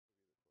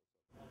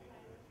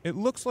It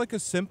looks like a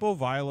simple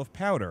vial of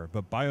powder,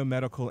 but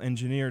biomedical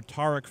engineer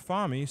Tarek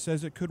Fahmy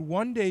says it could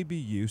one day be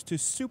used to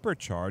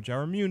supercharge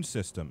our immune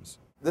systems.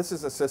 This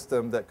is a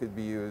system that could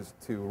be used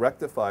to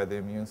rectify the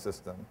immune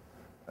system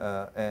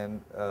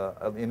and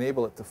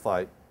enable it to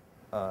fight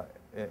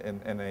in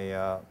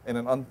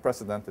an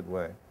unprecedented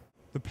way.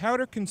 The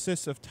powder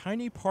consists of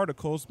tiny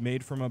particles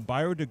made from a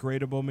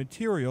biodegradable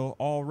material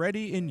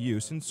already in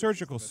use in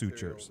surgical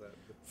sutures.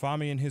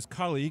 Fahmy and his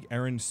colleague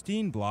Aaron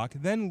Steenblock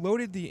then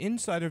loaded the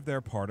inside of their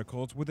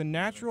particles with a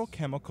natural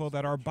chemical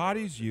that our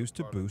bodies use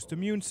to boost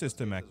immune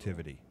system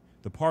activity.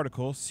 The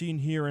particles, seen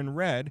here in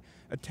red,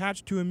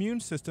 attach to immune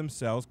system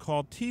cells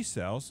called T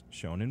cells,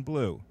 shown in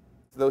blue.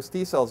 Those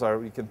T cells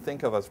are, you can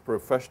think of as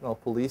professional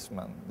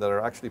policemen that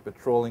are actually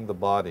patrolling the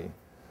body,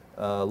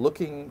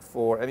 looking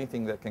for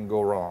anything that can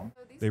go wrong.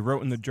 They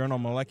wrote in the journal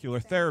Molecular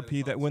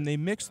Therapy that when they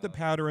mixed the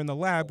powder in the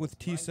lab with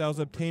T cells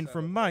obtained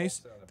from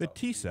mice, the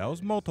T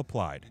cells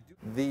multiplied.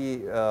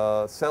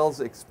 The cells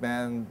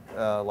expand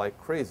like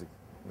crazy.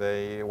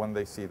 When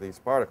they see these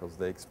particles,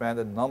 they expand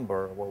in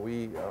number. What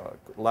we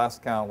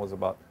last count was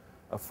about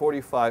a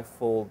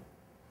 45-fold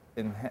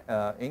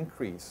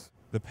increase.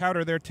 The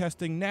powder they're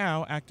testing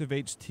now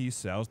activates T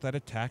cells that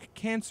attack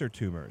cancer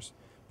tumors.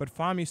 But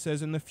Fahmy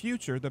says in the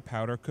future, the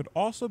powder could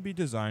also be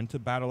designed to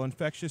battle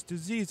infectious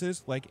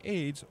diseases like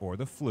AIDS or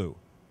the flu.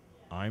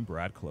 I'm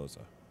Brad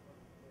Closa.